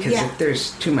me. Because if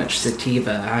there's too much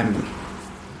sativa,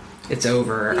 it's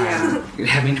over. I'm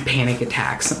having a panic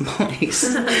attack someplace,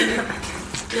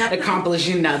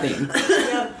 accomplishing nothing.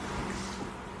 Yep.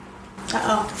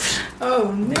 Uh-oh.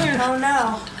 Oh man. Oh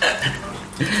no.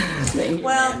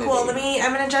 Well, cool.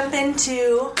 I'm gonna jump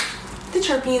into the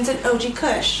terpenes in OG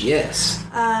Kush. Yes.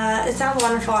 It sounds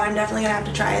wonderful. I'm definitely gonna have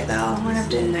to try it though. I'm gonna have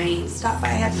to stop by.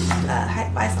 I have to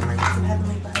buy some or get some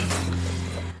Heavenly Buds.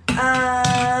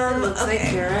 Looks like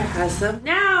Kara has them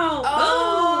now.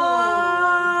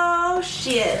 Oh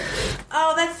shit.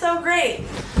 Oh, that's so great.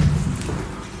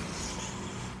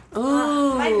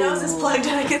 Oh, my nose is plugged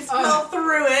and I can smell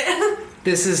through it.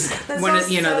 This is one of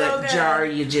that jar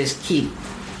you just keep.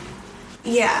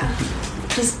 Yeah.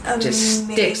 Just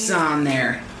sticks on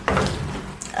there.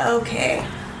 Okay.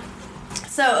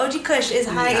 So OG Kush is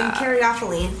high in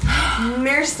caryophyllene,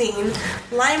 myrcene,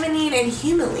 limonene, and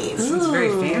humulene. It's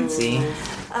very fancy.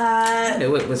 I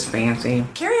knew it was fancy.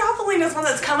 Caryophyllene is one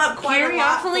that's come up quite a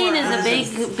lot. Caryophyllene is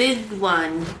a big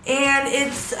one, and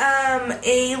it's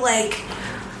a like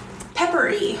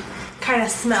peppery kind of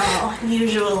smell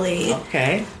usually.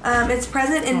 Okay. It's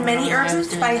present in many herbs and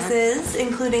spices,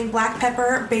 including black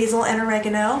pepper, basil, and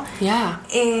oregano. Yeah.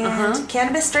 And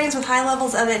cannabis strains with high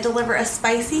levels of it deliver a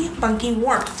spicy, funky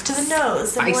warmth to the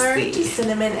nose, similar to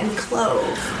cinnamon and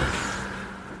clove.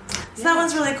 So that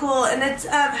one's really cool, and it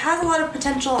has a lot of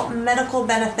potential medical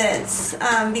benefits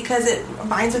because it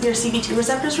binds with your CB2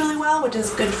 receptors really well, which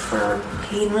is good for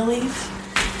pain relief.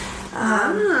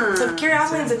 So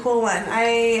caryophyllene is a cool one.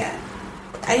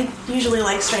 I usually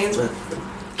like strains with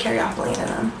caryophyllene in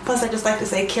them. Plus, I just like to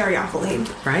say caryophyllene.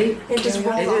 Right? It just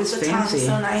rolls off the tongue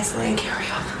so nicely. You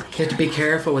have to be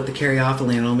careful with the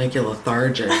caryophyllene. It'll make you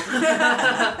lethargic.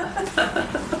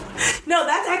 No,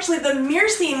 that's actually the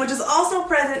myrcene, which is also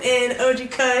present in OG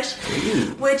Kush,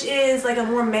 which is like a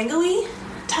more mango-y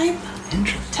type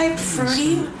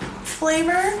fruity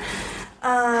flavor.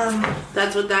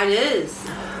 That's what that is.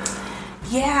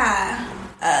 Yeah.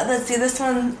 Let's see, this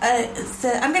one,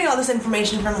 I'm getting all this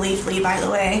information from Leafly, by the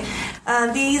way.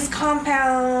 These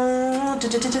compound...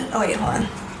 Oh, wait, hold on.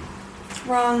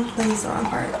 Wrong. Let me use the wrong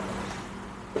part.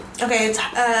 Okay, it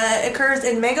occurs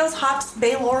in mangoes, hops,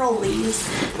 bay laurel leaves,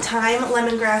 thyme,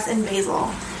 lemongrass, and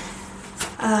basil.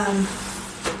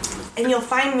 and you'll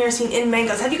find myrcene in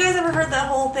mangoes. Have you guys ever heard that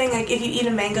whole thing? Like, if you eat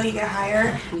a mango, you get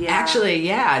higher. Yeah. Actually,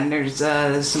 yeah, and there's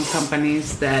some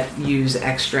companies that use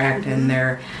extract in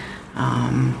their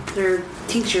They're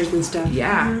tinctures and stuff.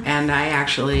 yeah, and I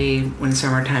actually, when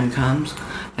summertime comes,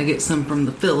 I get some from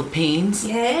the Philippines.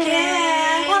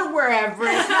 Yeah. Or wherever.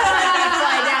 It's not like I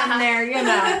fly down there, you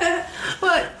know.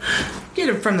 But get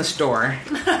them from the store.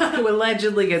 Who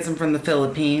allegedly gets them from the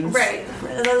Philippines. Right.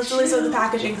 That's at least what the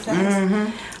packaging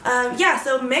says. Yeah,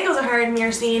 so mangoes are higher in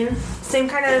myrcene. Same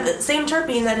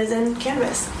terpene that is in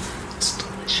cannabis. It's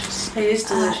delicious. It is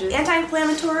delicious.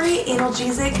 Anti-inflammatory,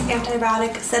 analgesic,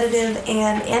 antibiotic, sedative,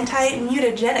 and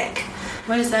anti-mutagenic.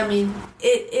 What does that mean?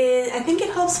 It is. I think it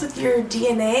helps with your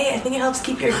DNA. I think it helps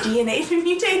keep your DNA from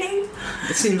mutating.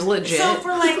 It seems legit. So for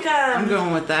like I'm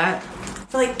going with that.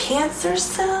 for like cancer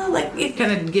cell, like it,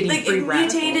 Kind of getting like free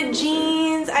mutated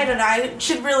genes. I don't know. I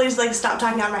should really just like stop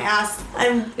talking out my ass.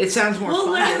 It sounds more We'll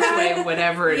fun learn this about way, it.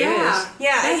 whatever it is. Yeah.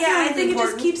 Yeah, I sounds think it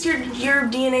just important. keeps your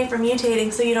DNA from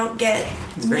mutating, so you don't get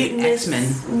very mutinous.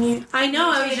 X-Men. I know,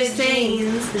 I was just saying. I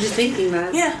Genes. was just thinking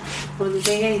that. Yeah, I wasn't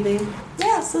saying anything.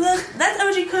 yeah. So that's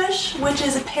OG Kush, which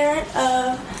is a parent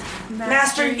of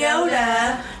Master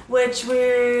Yoda, which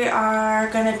we are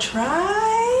gonna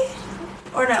try,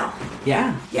 or no?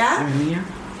 Yeah. Yeah? I mean, yeah.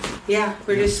 Yeah,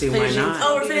 we're just See, why finishing. not?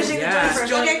 Oh, we're finishing Yeah. the joint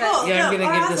first. Okay, cool. Yeah, I'm No,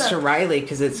 gonna give this to awesome. Riley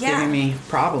because it's Yeah. giving me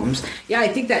problems. Yeah, I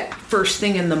think that first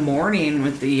thing in the morning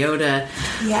with the Yoda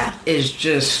Yeah. is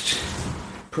just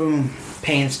boom,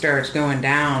 pain starts going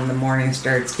down, the morning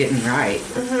starts getting right.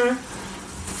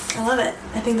 I love it.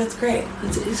 I think that's great.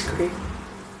 It is great.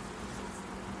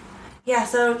 Yeah,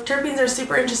 so terpenes are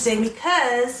super interesting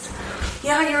because you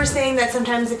know how you were saying that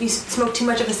sometimes if you smoke too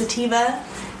much of a sativa,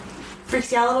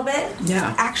 freaks you out a little bit?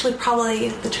 Yeah. Actually, probably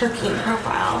the terpene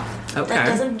profile Okay. that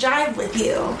doesn't jive with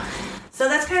you. So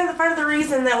that's kind of the part of the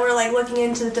reason that we're like looking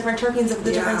into the different terpenes of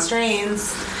the different strains,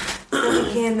 so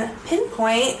we can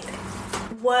pinpoint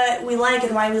what we like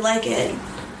and why we like it.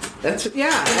 That's yeah.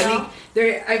 You I know? think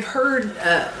there. I've heard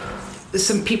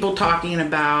some people talking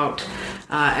about.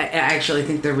 I actually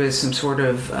think there was some sort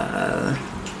of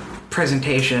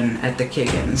presentation at the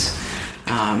Kiggins,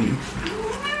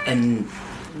 and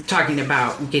talking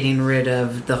about getting rid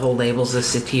of the whole labels of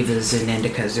sativas and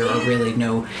indicas. There are really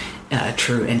no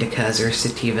true indicas or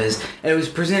sativas. It was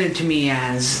presented to me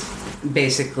as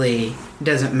basically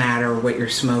doesn't matter what you're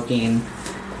smoking.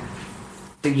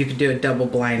 That you could do a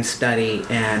double-blind study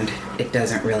and it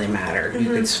doesn't really matter. You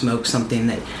could smoke something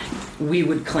that we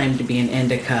would claim to be an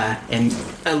indica and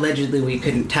allegedly we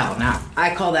couldn't tell. Now,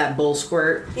 I call that bull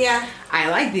squirt. Yeah.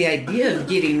 I like the idea of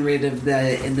getting rid of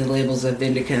the labels of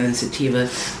indica and sativa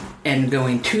and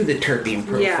going to the terpene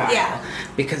profile. Yeah.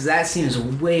 Because that seems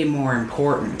way more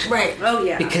important. Right. Oh,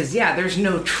 yeah. Because, yeah, there's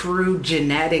no true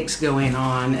genetics going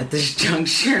on at this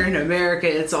juncture in America.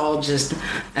 It's all just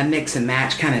a mix and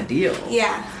match kind of deal.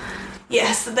 Yeah.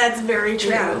 Yes, that's very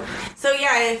true. Yeah. So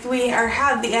yeah, if we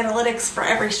have the analytics for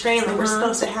every strain like we're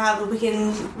supposed to have, we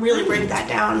can really break that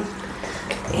down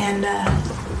and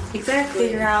Exactly.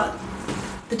 figure out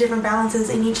the different balances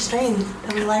in each strain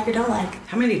that we like or don't like.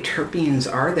 How many terpenes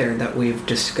are there that we've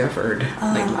discovered?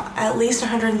 At least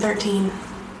 113.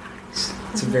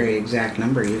 It's a very exact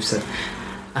number. You've said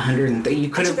 130. You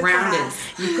could I have took a rounded.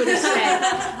 class. You could have said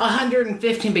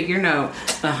 115, but you're no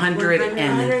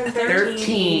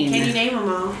 113. Can you name them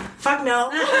all? Fuck no.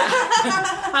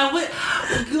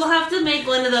 You'll have to make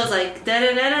one of those like da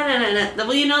da da da da da.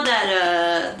 Well, you know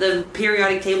that the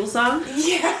periodic table song. We'll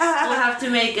Yeah. have to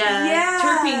make a Yeah.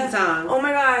 terpene song. Oh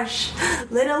my gosh.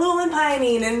 Linalool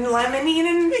pinene and limonene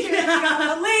and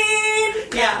gasoline.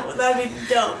 Yeah, that'd be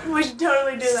dope. We should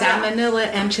totally do that. Salmonella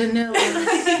and chinilla.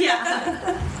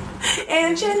 Yeah,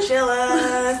 And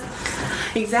chinchillas.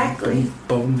 exactly.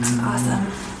 Boom. Awesome.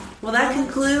 Well, that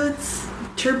concludes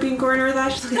Terpene Corner with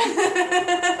Ashley.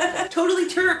 Totally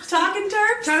terps. Talking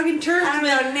Turks? Talking terps. I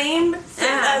don't know. Name,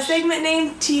 Ash. segment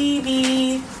name,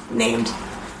 TV named.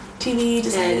 TV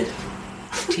decided.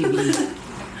 TV.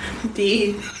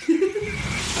 D.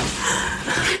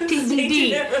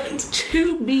 TBD.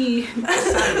 To be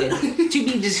decided. To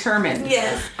be determined.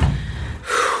 Yes.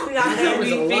 We got That there.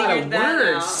 was a We lot of figured that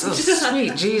words. out. So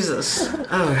sweet, Jesus.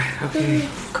 Oh, okay.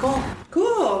 Cool.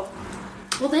 Cool.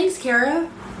 Well, thanks, Kara.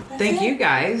 Thank you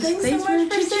guys. Thanks Thanks so for much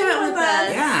for chit-chat sitting with with us.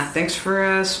 us. Yeah, thanks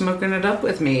for smoking it up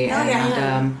with me. Oh,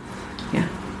 yeah. And yeah,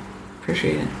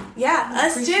 appreciate it. Yeah,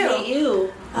 us Appreciate too.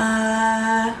 you.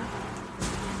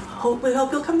 we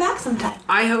hope you'll come back sometime.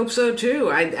 I hope so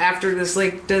too. After this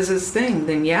does this thing,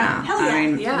 then yeah. Hell yeah. I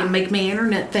mean, Yeah. you make me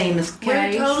internet famous, We're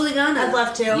okay? totally gonna. I'd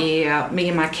love to. Yeah, me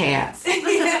and my cats.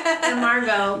 And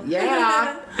Margot.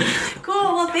 Yeah.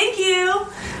 Cool. Well, thank you.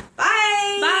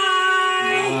 Bye.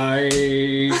 Bye.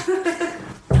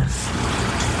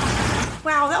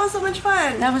 Wow, that was so much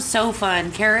fun. That was so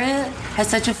fun. Kara has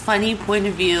such a funny point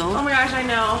of view. Oh my gosh, I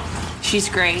know. She's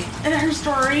great. And her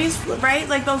stories, right?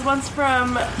 Like those ones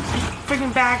from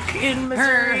freaking back in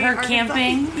Missouri. Her Arkansas.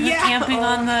 camping, her Yeah. camping Oh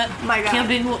on the my God.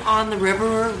 camping on the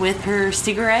river with her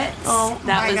cigarettes. Oh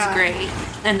that my was God. great.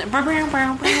 And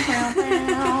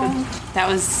that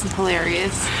was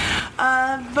hilarious.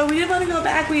 But we did want to go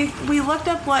back. We looked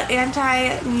up what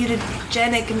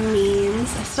anti-mutagenic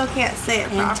means. I still can't say it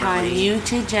properly.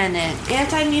 Anti-mutagenic.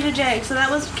 Anti-mutagenic. So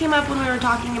that came up when we were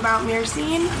talking about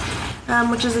myrcene,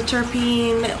 which is a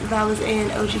terpene that was in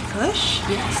OG Kush.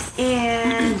 Yes.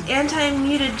 And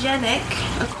anti-mutagenic,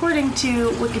 according to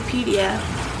Wikipedia,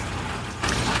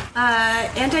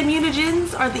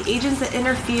 anti-mutagens are the agents that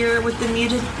interfere with the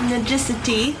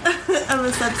mutagenicity of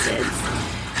a substance.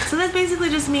 So that basically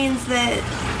just means that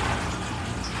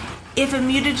if a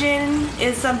mutagen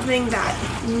is something that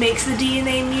makes the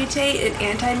DNA mutate, an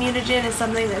anti-mutagen is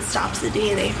something that stops the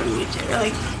DNA from mutating, or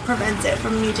like prevents it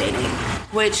from mutating.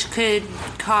 Which could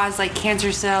cause like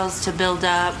cancer cells to build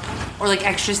up, or like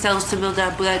extra cells to build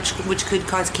up, which could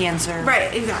cause cancer.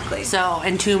 Right, exactly. So,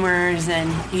 and tumors,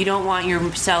 and you don't want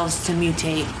your cells to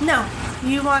mutate. No,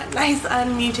 you want nice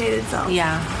unmutated cells.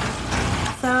 Yeah.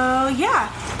 So yeah,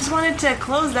 just wanted to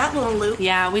close that little loop.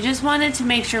 Yeah, we just wanted to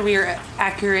make sure we were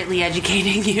accurately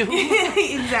educating you.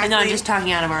 Exactly. And not just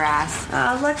talking out of our ass.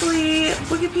 Luckily,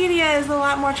 Wikipedia is a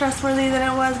lot more trustworthy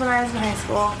than it was when I was in high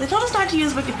school. They told us not to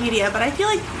use Wikipedia, but I feel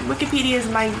like Wikipedia is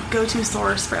my go-to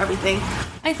source for everything.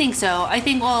 I think so. I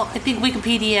think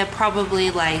Wikipedia probably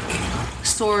like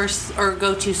source or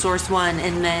go to source one,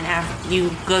 and then after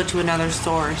you go to another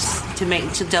source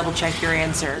to double check your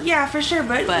answer. Yeah, for sure.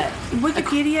 But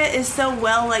Wikipedia is so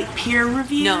well like peer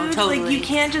reviewed. No, totally. Like you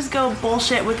can't just go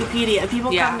bullshit Wikipedia.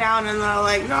 People Yeah. come down and they're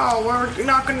like, "No, we're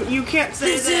not gonna. You can't say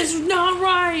This this." is not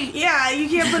right. Yeah, you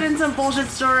can't put in some bullshit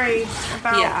story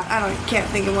about. Yeah. Can't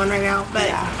think of one right now. But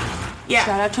yeah.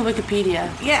 Shout out to Wikipedia.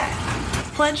 Yeah.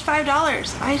 Pledge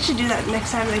 $5. I should do that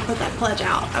next time they put that pledge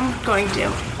out. I'm going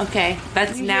to. Okay,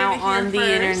 that's You now heard it here on the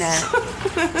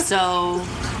first. internet. So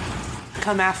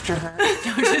come after her. No,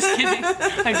 I'm just kidding.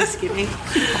 I'm just kidding.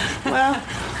 Well,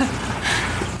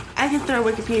 I can throw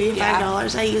Wikipedia Yeah.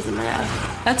 $5. I use them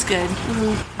enough. That's good.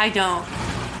 I don't.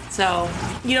 So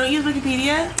You don't use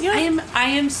Wikipedia? You don't? I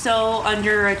am so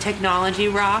under a technology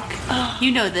rock.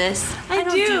 You know this. I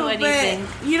don't do anything.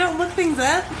 But you don't look things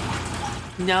up?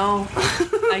 No,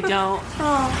 I don't.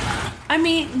 Oh. I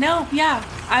mean, no, yeah.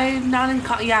 I'm not in.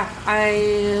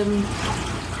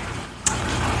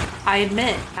 I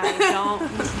admit I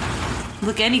don't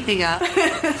look anything up.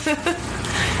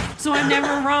 So I'm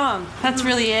never wrong. That's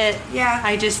really it. Yeah.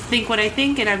 I just think what I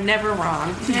think, and I'm never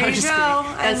wrong. There I'm you just go.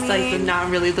 kidding. I That's like mean- not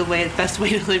really the best way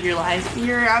to live your life.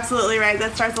 You're absolutely right.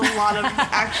 That starts a lot of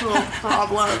actual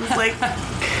problems like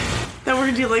that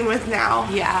we're dealing with now.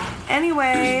 Yeah.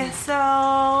 Anyway,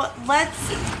 so let's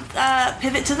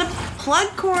pivot to the plug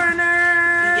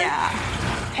corner. Yeah.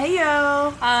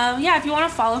 Heyo. Yeah, if you want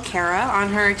to follow Kara on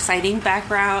her exciting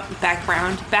backyard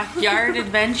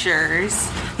adventures,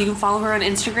 you can follow her on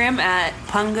Instagram at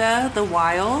Punga the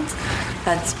Wild.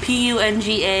 That's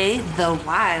Punga the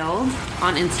Wild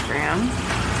on Instagram.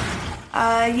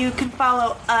 You can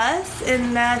follow us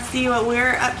and see what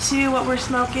we're up to, what we're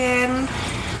smoking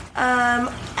on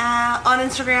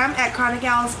Instagram at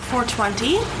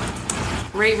ChronicGals420.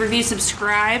 Rate, review,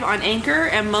 subscribe on Anchor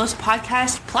and most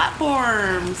podcast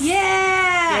platforms.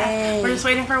 Yeah! Yay. We're just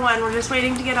waiting for one. We're just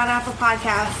waiting to get on Apple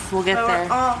Podcasts. We'll get But there.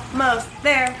 We're almost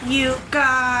there, you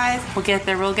guys. We'll get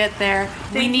there. We'll get there.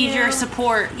 We Thank need you. your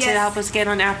support to Yes. help us get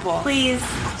on Apple. Please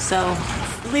So,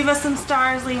 leave us some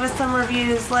stars, leave us some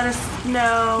reviews, let us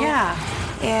know. yeah.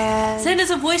 And Send us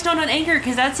a voice note on Anchor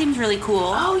because that seems really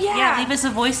cool. Oh, yeah. Yeah, leave us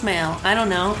a voicemail. I don't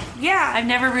know. yeah. I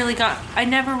never wanted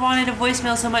a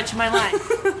voicemail so much in my life.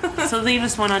 So leave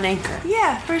us one on Anchor.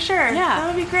 Yeah, for sure. Yeah. That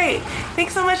would be great.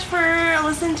 Thanks so much for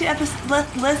listening to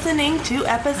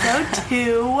episode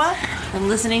 2. And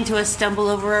listening to us stumble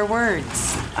over our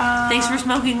words. Thanks for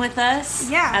smoking with us.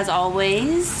 Yeah. As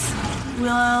always.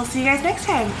 We'll see you guys next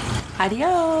time.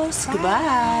 Adios.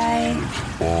 Goodbye.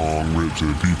 Bong ribs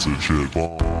and pizza chips.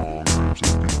 Bong ribs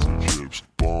and pizza chips.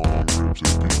 Bong ribs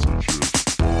and pizza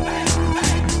chips. Bong ribs and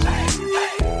pizza chips.